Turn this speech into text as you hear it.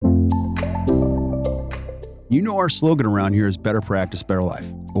You know our slogan around here is better practice, better life.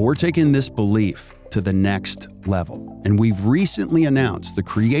 But we're taking this belief to the next level. And we've recently announced the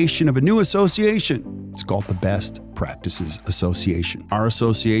creation of a new association. It's called the Best Practices Association. Our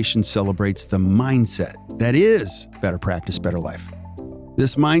association celebrates the mindset that is better practice, better life.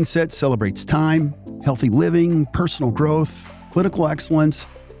 This mindset celebrates time, healthy living, personal growth, clinical excellence,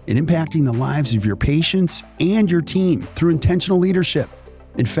 and impacting the lives of your patients and your team through intentional leadership.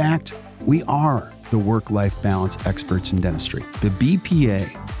 In fact, we are the work-life balance experts in dentistry. The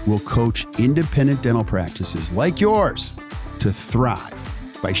BPA will coach independent dental practices like yours to thrive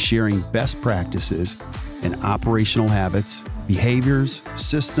by sharing best practices and operational habits, behaviors,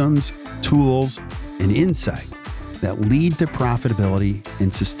 systems, tools, and insight that lead to profitability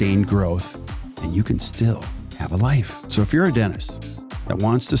and sustained growth, and you can still have a life. So if you're a dentist that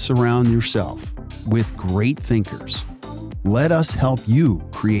wants to surround yourself with great thinkers, let us help you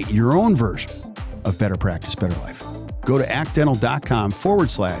create your own version of better practice, better life. Go to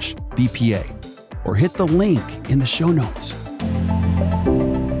actdental.com/BPA or hit the link in the show notes.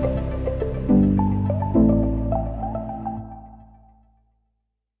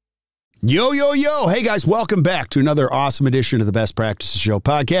 Yo, yo, yo. Hey guys, welcome back to another awesome edition of the Best Practices Show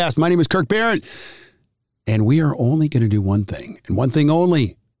podcast. My name is Kirk Barrett, and we are only going to do one thing and one thing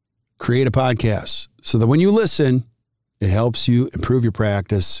only: create a podcast so that when you listen, it helps you improve your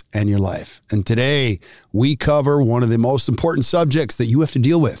practice and your life. And today we cover one of the most important subjects that you have to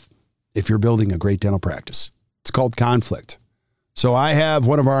deal with if you're building a great dental practice. It's called conflict. So I have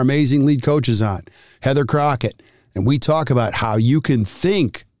one of our amazing lead coaches on, Heather Crockett, and we talk about how you can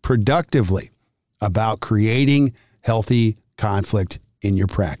think productively about creating healthy conflict in your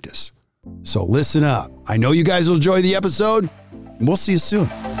practice. So listen up. I know you guys will enjoy the episode, and we'll see you soon.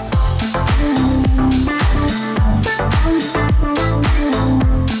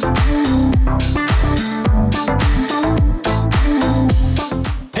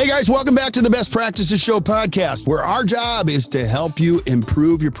 Hey guys, welcome back to the Best Practices Show podcast, where our job is to help you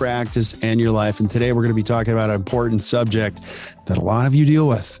improve your practice and your life. And today we're going to be talking about an important subject that a lot of you deal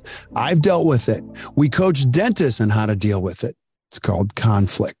with. I've dealt with it. We coach dentists on how to deal with it. It's called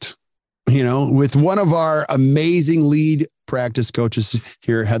conflict. You know, with one of our amazing lead practice coaches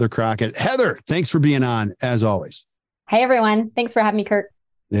here, Heather Crockett. Heather, thanks for being on, as always. Hey, everyone. Thanks for having me, Kirk.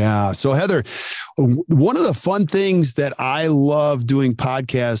 Yeah. So Heather, one of the fun things that I love doing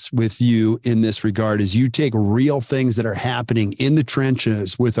podcasts with you in this regard is you take real things that are happening in the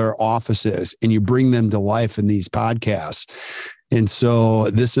trenches with our offices and you bring them to life in these podcasts. And so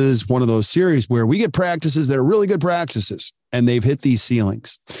this is one of those series where we get practices that are really good practices and they've hit these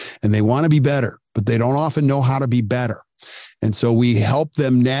ceilings and they want to be better, but they don't often know how to be better. And so we help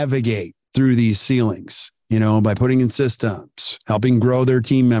them navigate through these ceilings, you know, by putting in systems, helping grow their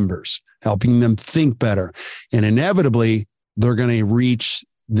team members, helping them think better. And inevitably, they're going to reach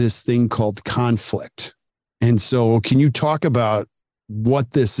this thing called conflict. And so can you talk about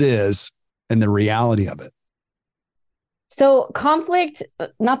what this is and the reality of it? So conflict,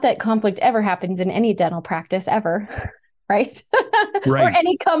 not that conflict ever happens in any dental practice ever, right? Right. Or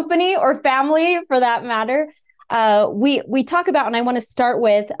any company or family for that matter. We talk about, and I want to start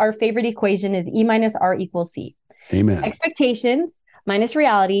with our favorite equation is E minus R equals C. Amen. Expectations minus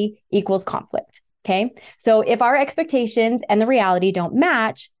reality equals conflict. Okay. So if our expectations and the reality don't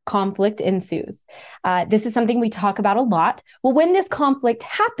match, conflict ensues. This is something we talk about a lot. Well, when this conflict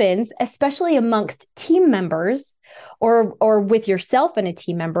happens, especially amongst team members or with yourself and a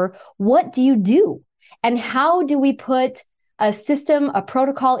team member, what do you do? And how do we put a system, a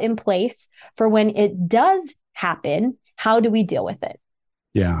protocol in place for when it does happen? How do we deal with it?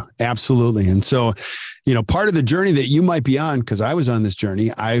 Yeah, absolutely. And so, you know, part of the journey that you might be on, because I was on this journey,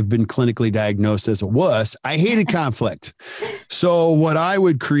 I've been clinically diagnosed as a wuss. I hated conflict. So what I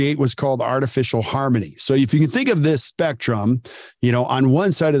would create was called artificial harmony. So if you can think of this spectrum, you know, on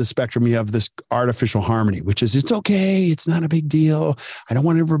one side of the spectrum, you have this artificial harmony, which is it's okay. It's not a big deal. I don't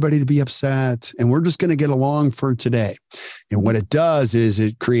want everybody to be upset. And we're just going to get along for today. And what it does is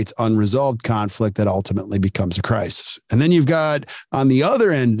it creates unresolved conflict that ultimately becomes a crisis. And then you've got on the other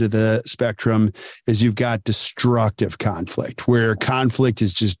end of the spectrum is you've got destructive conflict, where conflict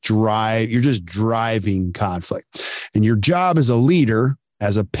is just you're just driving conflict. And your job as a leader,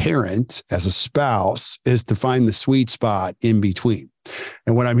 as a parent, as a spouse, is to find the sweet spot in between.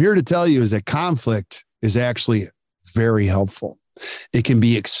 And what I'm here to tell you is that conflict is actually very helpful. It can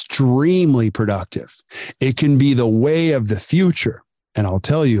be extremely productive. It can be the way of the future. And I'll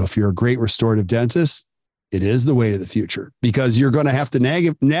tell you, if you're a great restorative dentist, it is the way to the future, because you're going to have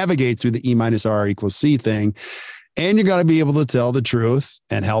to navigate through the E minus R equals C thing. And you got to be able to tell the truth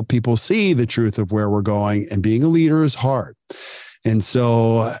and help people see the truth of where we're going. And being a leader is hard. And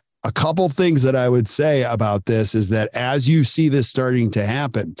so a couple things that I would say about this is that as you see this starting to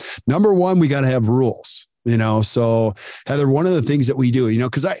happen, number one, we got to have rules. So Heather, one of the things that we do,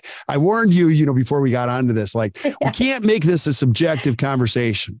 because I warned you, before we got onto this, like we can't make this a subjective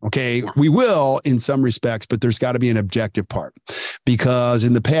conversation. Okay. We will in some respects, but there's got to be an objective part, because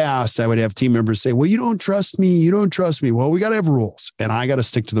in the past I would have team members say, well, you don't trust me. You don't trust me. Well, we got to have rules, and I got to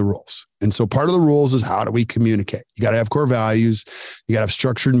stick to the rules. And so part of the rules is, how do we communicate? You got to have core values. You got to have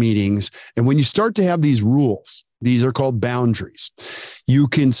structured meetings. And when you start to have these rules, these are called boundaries. You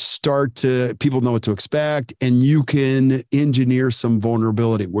can people know what to expect, and you can engineer some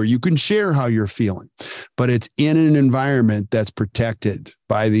vulnerability where you can share how you're feeling, but it's in an environment that's protected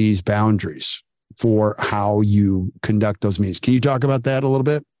by these boundaries for how you conduct those meetings. Can you talk about that a little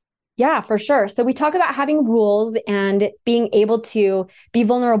bit? Yeah, for sure. So we talk about having rules and being able to be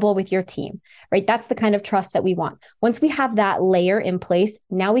vulnerable with your team, right? That's the kind of trust that we want. Once we have that layer in place,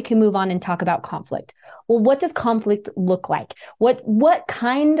 now we can move on and talk about conflict. Well, what does conflict look like? What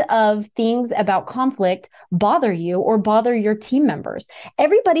kind of things about conflict bother you or bother your team members?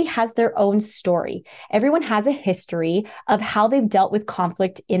 Everybody has their own story. Everyone has a history of how they've dealt with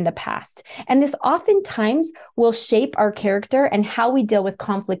conflict in the past. And this oftentimes will shape our character and how we deal with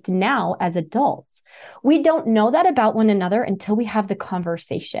conflict now as adults. We don't know that about one another until we have the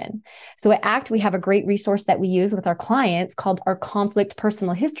conversation. So at ACT, we have a great resource that we use with our clients called our conflict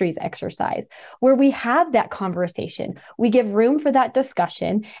personal histories exercise, where we have that conversation. We give room for that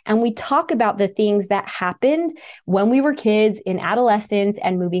discussion, and we talk about the things that happened when we were kids, in adolescence,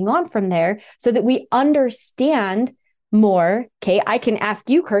 and moving on from there, so that we understand more. Okay, I can ask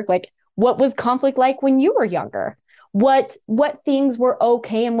you, Kirk, like, what was conflict like when you were younger? What things were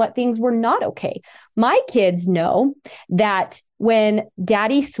okay and what things were not okay? My kids know that when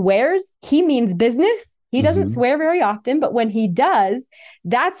daddy swears, he means business. He doesn't swear very often, but when he does,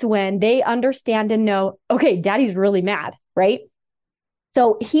 that's when they understand and know, okay, daddy's really mad, right?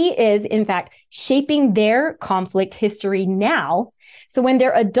 So he is, in fact, shaping their conflict history now. So when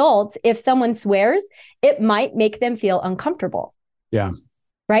they're adults, if someone swears, it might make them feel uncomfortable. Yeah.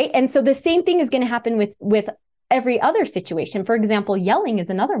 Right. And so the same thing is going to happen with every other situation. For example, yelling is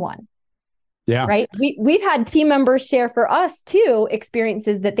another one. Yeah. Right. We've had team members share for us too,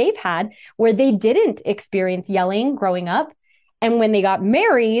 experiences that they've had where they didn't experience yelling growing up. And when they got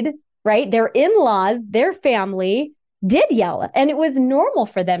married, right, their in-laws, their family did yell, and it was normal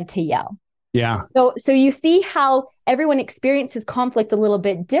for them to yell. Yeah. So you see how everyone experiences conflict a little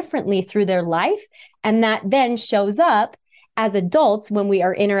bit differently through their life. And that then shows up as adults when we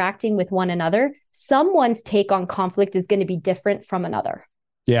are interacting with one another. Someone's take on conflict is going to be different from another.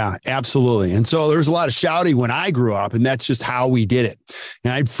 Yeah, absolutely. And so there's a lot of shouting when I grew up, and that's just how we did it.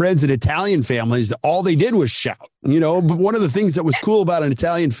 And I had friends in Italian families that all they did was shout, but one of the things that was cool about an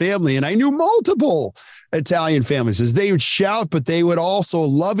Italian family, and I knew multiple Italian families, is they would shout, but they would also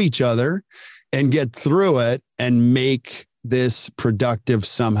love each other and get through it and make this productive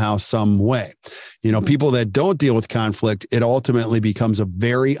somehow, some way. People that don't deal with conflict, it ultimately becomes a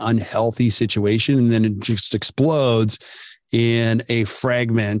very unhealthy situation, and then it just explodes in a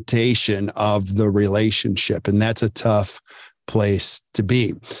fragmentation of the relationship. And that's a tough place to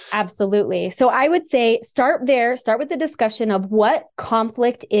be. Absolutely. So I would say start with the discussion of what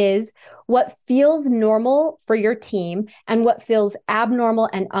conflict is, what feels normal for your team, and what feels abnormal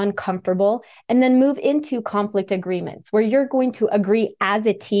and uncomfortable, and then move into conflict agreements where you're going to agree as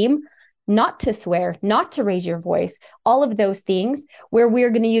a team not to swear, not to raise your voice, all of those things where we're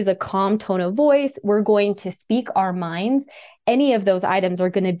going to use a calm tone of voice. We're going to speak our minds. Any of those items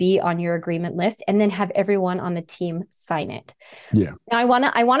are going to be on your agreement list, and then have everyone on the team sign it. Yeah. Now I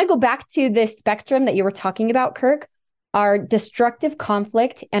want to go back to this spectrum that you were talking about, Kirk, our destructive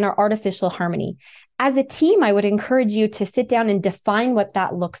conflict and our artificial harmony. As a team, I would encourage you to sit down and define what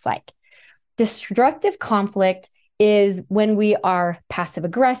that looks like. Destructive conflict is when we are passive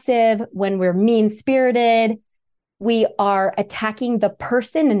aggressive, when we're mean spirited, we are attacking the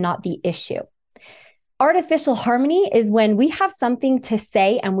person and not the issue. Artificial harmony is when we have something to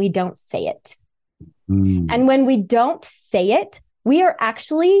say and we don't say it. And when we don't say it, we are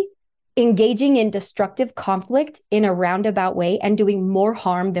actually engaging in destructive conflict in a roundabout way and doing more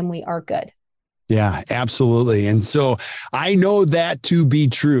harm than we are good. Yeah, absolutely. And so I know that to be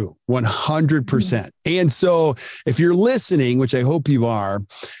true 100%. And so if you're listening, which I hope you are,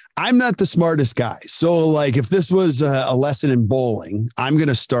 I'm not the smartest guy. So like if this was a lesson in bowling, I'm going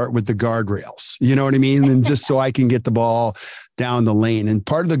to start with the guardrails, you know what I mean? And just so I can get the ball down the lane. And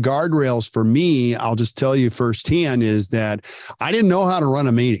part of the guardrails for me, I'll just tell you firsthand, is that I didn't know how to run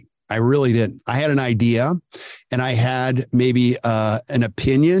a meeting. I really didn't. I had an idea and I had maybe an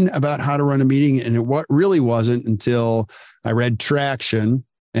opinion about how to run a meeting. And it really wasn't until I read Traction.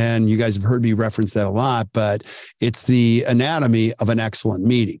 And you guys have heard me reference that a lot, but it's the anatomy of an excellent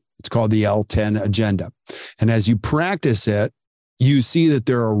meeting. It's called the L10 agenda. And as you practice it, you see that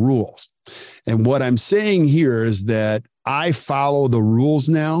there are rules. And what I'm saying here is that I follow the rules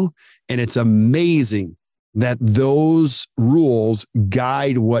now, and it's amazing that those rules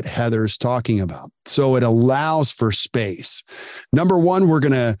guide what Heather's talking about. So it allows for space. Number one, we're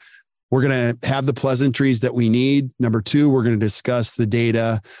going to have the pleasantries that we need. Number two, we're going to discuss the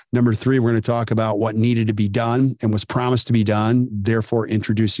data. Number three, we're going to talk about what needed to be done and was promised to be done, therefore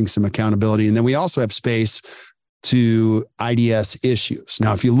introducing some accountability. And then we also have space to IDS issues.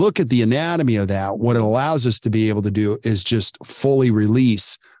 Now, if you look at the anatomy of that, what it allows us to be able to do is just fully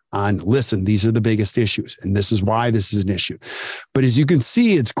release on, listen, these are the biggest issues, and this is why this is an issue. But as you can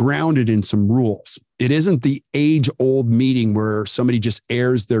see, it's grounded in some rules. It isn't the age-old meeting where somebody just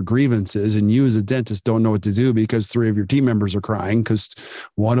airs their grievances and you as a dentist don't know what to do because three of your team members are crying because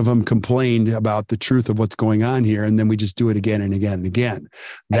one of them complained about the truth of what's going on here, and then we just do it again and again and again.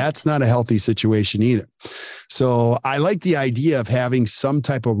 That's not a healthy situation either. So I like the idea of having some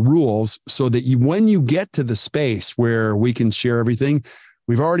type of rules so that when you get to the space where we can share everything,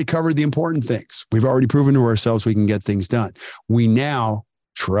 we've already covered the important things. We've already proven to ourselves we can get things done. We now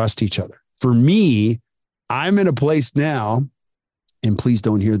trust each other. For me, I'm in a place now, and please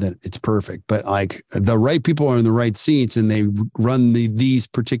don't hear that it's perfect, but like the right people are in the right seats and they run these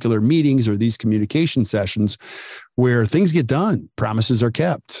particular meetings or these communication sessions where things get done. Promises are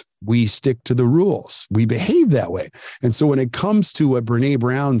kept. We stick to the rules. We behave that way. And so when it comes to what Brene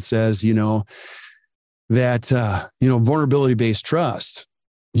Brown says, that, vulnerability-based trust,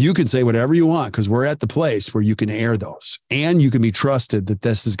 you can say whatever you want because we're at the place where you can air those and you can be trusted that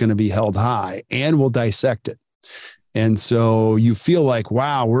this is going to be held high and we'll dissect it. And so you feel like,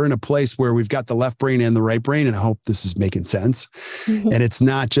 wow, we're in a place where we've got the left brain and the right brain. And I hope this is making sense. And it's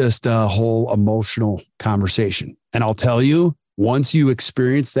not just a whole emotional conversation. And I'll tell you, once you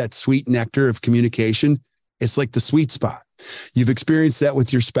experience that sweet nectar of communication, it's like the sweet spot. You've experienced that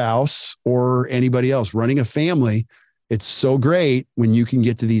with your spouse or anybody else running a family. It's so great when you can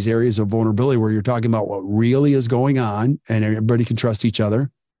get to these areas of vulnerability where you're talking about what really is going on and everybody can trust each other.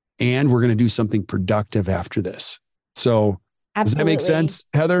 And we're going to do something productive after this. So Absolutely. Does that make sense,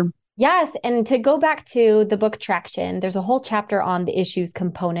 Heather? Yes. And to go back to the book Traction, there's a whole chapter on the issues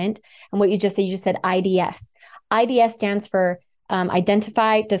component. And what you just said IDS. IDS stands for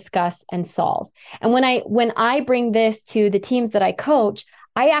identify, discuss, and solve. And when I bring this to the teams that I coach,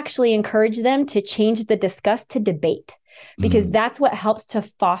 I actually encourage them to change the discuss to debate, because that's what helps to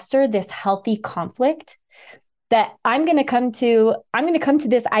foster this healthy conflict. That I'm going to come to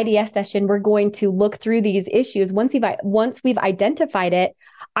this IDS session. We're going to look through these issues. Once we've identified it,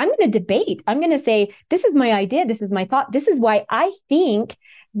 I'm going to debate. I'm going to say, this is my idea. This is my thought. This is why I think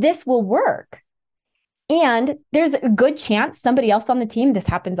this will work. And there's a good chance somebody else on the team, this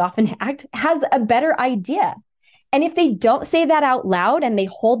happens often, has a better idea. And if they don't say that out loud and they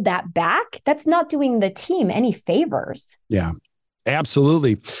hold that back, that's not doing the team any favors. Yeah,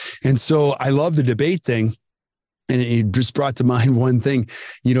 absolutely. And so I love the debate thing. And it just brought to mind one thing,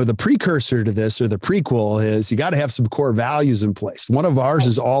 the precursor to this, or the prequel, is you got to have some core values in place. One of ours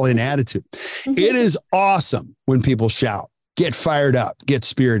is all in attitude. It is awesome when people shout, get fired up, get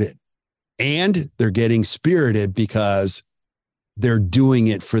spirited. And they're getting spirited because they're doing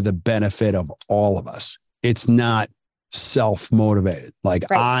it for the benefit of all of us. It's not self-motivated. Like,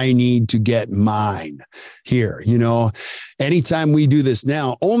 right. I need to get mine here. Anytime we do this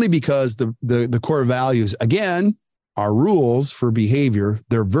now, only because the core values, again, are rules for behavior,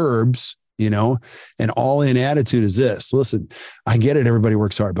 they're verbs, and all in attitude is this. Listen, I get it. Everybody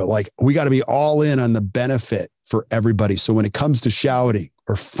works hard, but we got to be all in on the benefit for everybody. So when it comes to shouting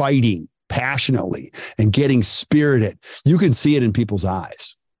or fighting passionately and getting spirited, you can see it in people's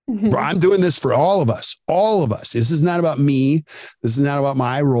eyes. I'm doing this for all of us. This is not about me. This is not about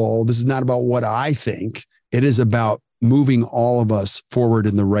my role. This is not about what I think. It is about moving all of us forward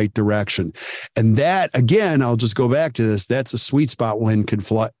in the right direction. And that, again, I'll just go back to this. That's a sweet spot when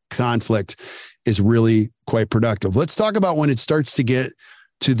conflict is really quite productive. Let's talk about when it starts to get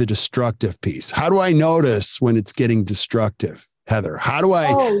to the destructive piece? How do I notice when it's getting destructive, Heather? How do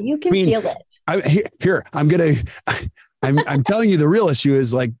I? Oh, you can feel it. I'm telling you, the real issue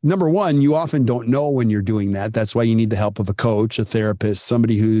is like, number one, you often don't know when you're doing that. That's why you need the help of a coach, a therapist,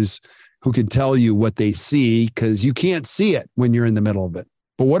 somebody who can tell you what they see, because you can't see it when you're in the middle of it.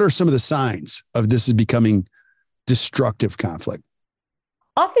 But what are some of the signs of this is becoming destructive conflict?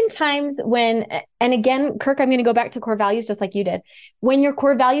 Oftentimes and again, Kirk, I'm going to go back to core values just like you did. When your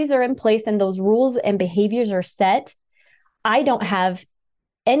core values are in place and those rules and behaviors are set, I don't have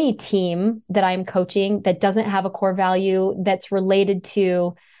any team that I'm coaching that doesn't have a core value that's related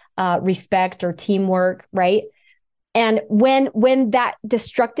to respect or teamwork, right? And when that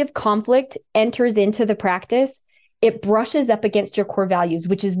destructive conflict enters into the practice, it brushes up against your core values,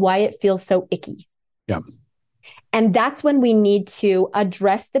 which is why it feels so icky. Yeah. And that's when we need to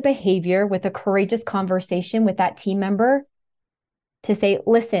address the behavior with a courageous conversation with that team member to say,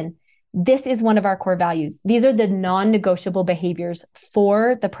 listen, this is one of our core values. These are the non-negotiable behaviors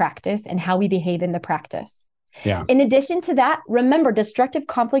for the practice and how we behave in the practice. Yeah. In addition to that, remember, destructive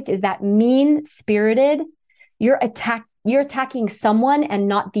conflict is that mean-spirited, you're attacking someone and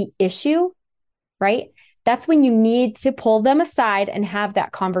not the issue, right? That's when you need to pull them aside and have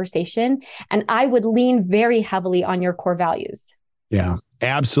that conversation. And I would lean very heavily on your core values. Yeah,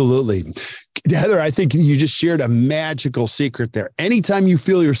 absolutely. Heather, I think you just shared a magical secret there. Anytime you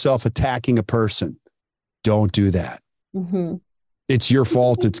feel yourself attacking a person, don't do that. Mm-hmm. It's your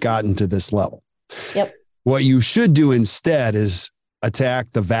fault it's gotten to this level. Yep. What you should do instead is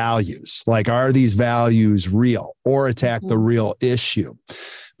attack the values. Like, are these values real? Or attack the real issue.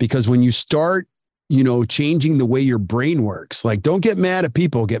 Because when you start changing the way your brain works. Like, don't get mad at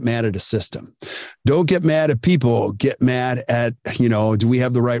people, get mad at a system. Don't get mad at people, get mad at, do we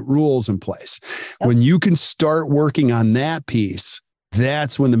have the right rules in place? Yep. When you can start working on that piece,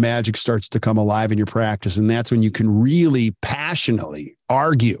 that's when the magic starts to come alive in your practice. And that's when you can really passionately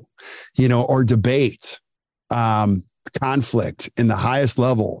argue, or debate conflict in the highest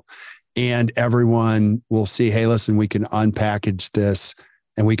level. And everyone will see, hey, listen, we can unpackage this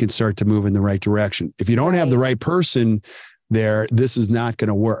and we can start to move in the right direction. If you don't have the right person there, this is not going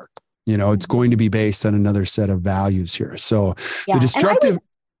to work. It's going to be based on another set of values here. So the destructive.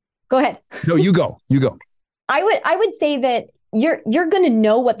 Go ahead. No, you go. I would say that you're going to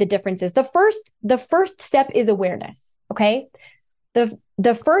know what the difference is. The first step is awareness. Okay.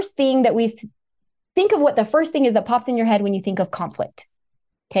 The first thing that we think of, what the first thing is that pops in your head when you think of conflict.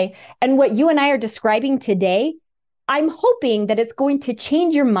 Okay. And what you and I are describing today, I'm hoping that it's going to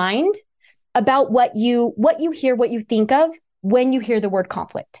change your mind about what you hear, what you think of when you hear the word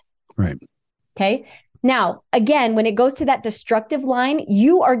conflict. Right. Okay. Now, again, when it goes to that destructive line,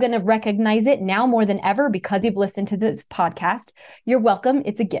 you are going to recognize it now more than ever because you've listened to this podcast. You're welcome.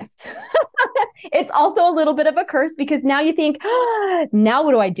 It's a gift. It's also a little bit of a curse because now you think, now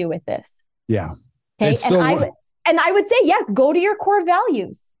what do I do with this? Yeah. Okay. And I would say, yes, go to your core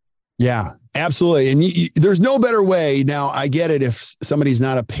values. Yeah, absolutely. And there's no better way. Now, I get it if somebody's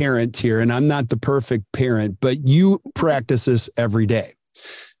not a parent here, and I'm not the perfect parent, but you practice this every day.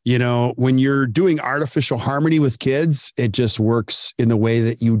 When you're doing artificial harmony with kids, it just works in the way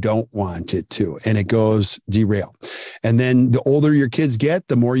that you don't want it to, and it goes derail. And then the older your kids get,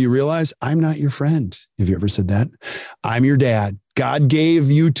 the more you realize, I'm not your friend. Have you ever said that? I'm your dad. God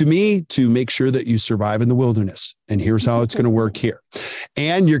gave you to me to make sure that you survive in the wilderness. And here's how it's going to work here.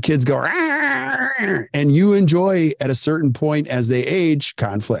 And your kids go, and you enjoy at a certain point as they age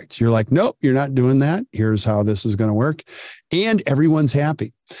conflict. You're like, nope, you're not doing that. Here's how this is going to work. And everyone's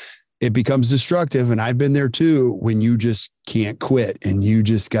happy. It becomes destructive. And I've been there too, when you just can't quit and you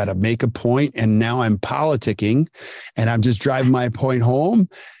just got to make a point. And now I'm politicking and I'm just driving my point home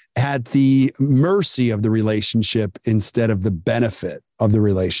at the mercy of the relationship instead of the benefit of the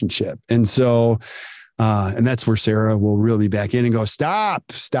relationship. And so, and that's where Sarah will really be back in and go,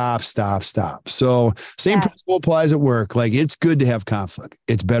 stop. So same principle applies at work. Like, it's good to have conflict.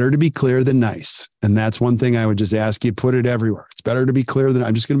 It's better to be clear than nice. And that's one thing I would just ask you, put it everywhere. It's better to be clear than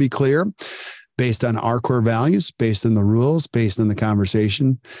I'm just going to be clear based on our core values, based on the rules, based on the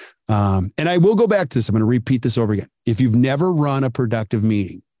conversation. And I will go back to this. I'm going to repeat this over again. If you've never run a productive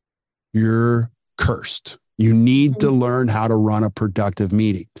meeting, you're cursed. You need to learn how to run a productive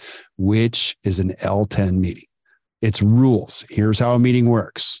meeting, which is an L10 meeting. It's rules. Here's how a meeting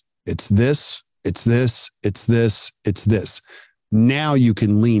works. It's this, it's this, it's this, it's this. Now you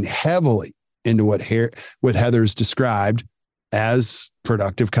can lean heavily into what Heather's described as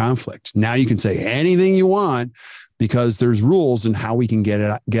productive conflict. Now you can say anything you want, because there's rules in how we can get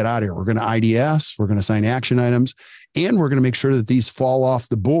out of here. We're going to IDS, we're going to sign action items, and we're going to make sure that these fall off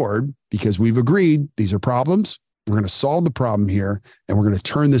the board because we've agreed these are problems. We're going to solve the problem here, and we're going to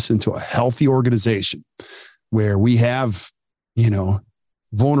turn this into a healthy organization where we have,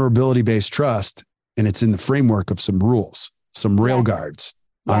 vulnerability-based trust, and it's in the framework of some rules, some rail guards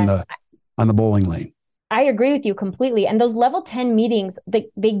on the bowling lane. I agree with you completely. And those level 10 meetings,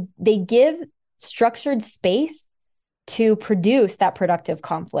 they give structured space to produce that productive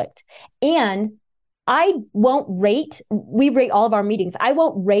conflict. And we rate all of our meetings. I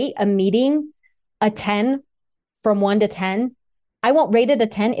won't rate a meeting a 10 from 1 to 10. I won't rate it a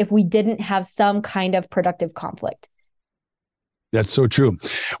 10 if we didn't have some kind of productive conflict. That's so true.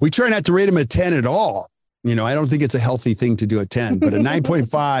 We try not to rate them a 10 at all. I don't think it's a healthy thing to do a 10, but a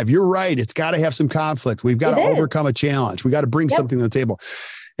 9.5, you're right. It's got to have some conflict. We've got to overcome a challenge. We got to bring something to the table.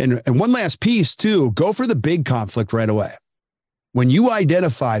 And one last piece too, go for the big conflict right away. When you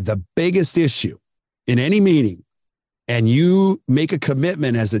identify the biggest issue in any meeting and you make a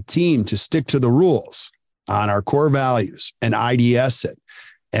commitment as a team to stick to the rules on our core values and IDS it,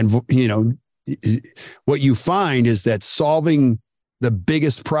 and what you find is that solving the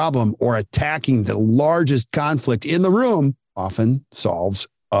biggest problem or attacking the largest conflict in the room often solves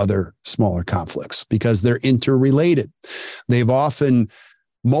other smaller conflicts because they're interrelated. They've often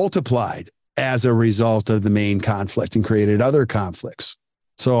multiplied as a result of the main conflict and created other conflicts.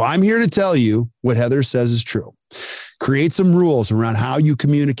 So I'm here to tell you what Heather says is true. Create some rules around how you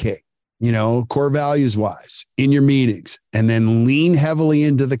communicate, core values wise in your meetings, and then lean heavily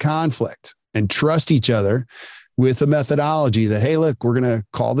into the conflict and trust each other with a methodology that, hey, look, we're going to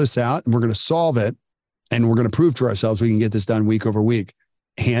call this out and we're going to solve it. And we're going to prove to ourselves we can get this done week over week.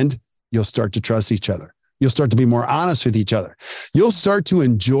 And you'll start to trust each other. You'll start to be more honest with each other. You'll start to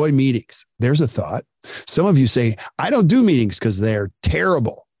enjoy meetings. There's a thought. Some of you say, I don't do meetings because they're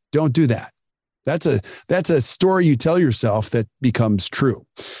terrible. Don't do that. That's a story you tell yourself that becomes true.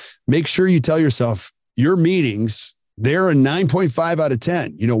 Make sure you tell yourself your meetings, they're a 9.5 out of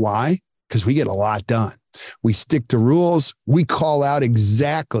 10. You know why? Because we get a lot done. We stick to rules. We call out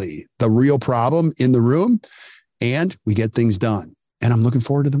exactly the real problem in the room, and we get things done. And I'm looking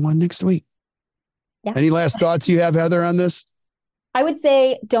forward to the one next week. Yeah. Any last thoughts you have, Heather, on this? I would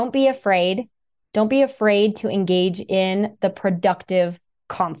say don't be afraid. Don't be afraid to engage in the productive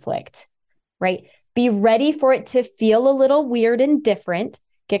conflict, right? Be ready for it to feel a little weird and different.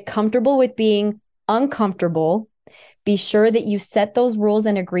 Get comfortable with being uncomfortable. Be sure that you set those rules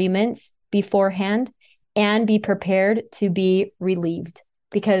and agreements beforehand, and be prepared to be relieved,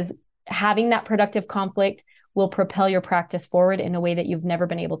 because having that productive conflict will propel your practice forward in a way that you've never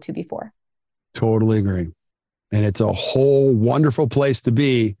been able to before. Totally agree. And it's a whole wonderful place to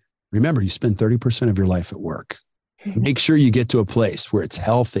be. Remember, you spend 30% of your life at work. Make sure you get to a place where it's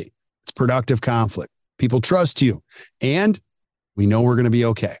healthy, it's productive conflict, people trust you, and we know we're going to be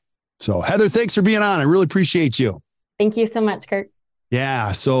okay. So Heather, thanks for being on. I really appreciate you. Thank you so much, Kurt.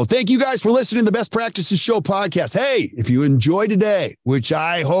 Yeah. So thank you guys for listening to the Best Practices Show podcast. Hey, if you enjoyed today, which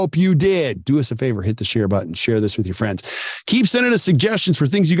I hope you did, do us a favor, hit the share button, share this with your friends. Keep sending us suggestions for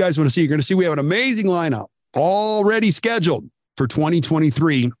things you guys want to see. You're going to see we have an amazing lineup already scheduled for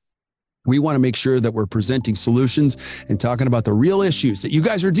 2023. We want to make sure that we're presenting solutions and talking about the real issues that you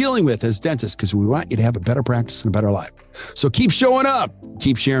guys are dealing with as dentists, because we want you to have a better practice and a better life. So keep showing up,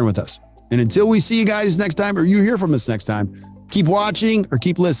 keep sharing with us. And until we see you guys next time, or you hear from us next time, keep watching or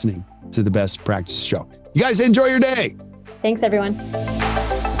keep listening to the Best Practice Show. You guys enjoy your day. Thanks, everyone.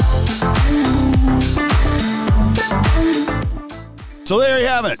 So there you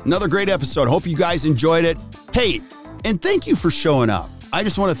have it. Another great episode. Hope you guys enjoyed it. Hey, and thank you for showing up. I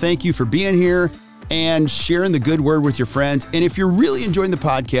just want to thank you for being here and sharing the good word with your friends. And if you're really enjoying the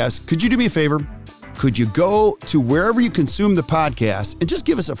podcast, could you do me a favor? Could you go to wherever you consume the podcast and just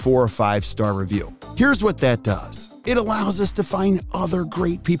give us a 4 or 5 star review? Here's what that does. It allows us to find other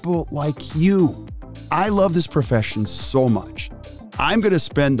great people like you. I love this profession so much. I'm going to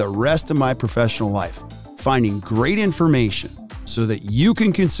spend the rest of my professional life finding great information so that you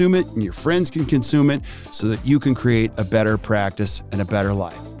can consume it and your friends can consume it so that you can create a better practice and a better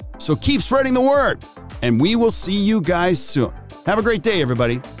life. So keep spreading the word, and we will see you guys soon. Have a great day,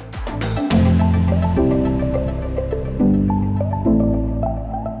 everybody.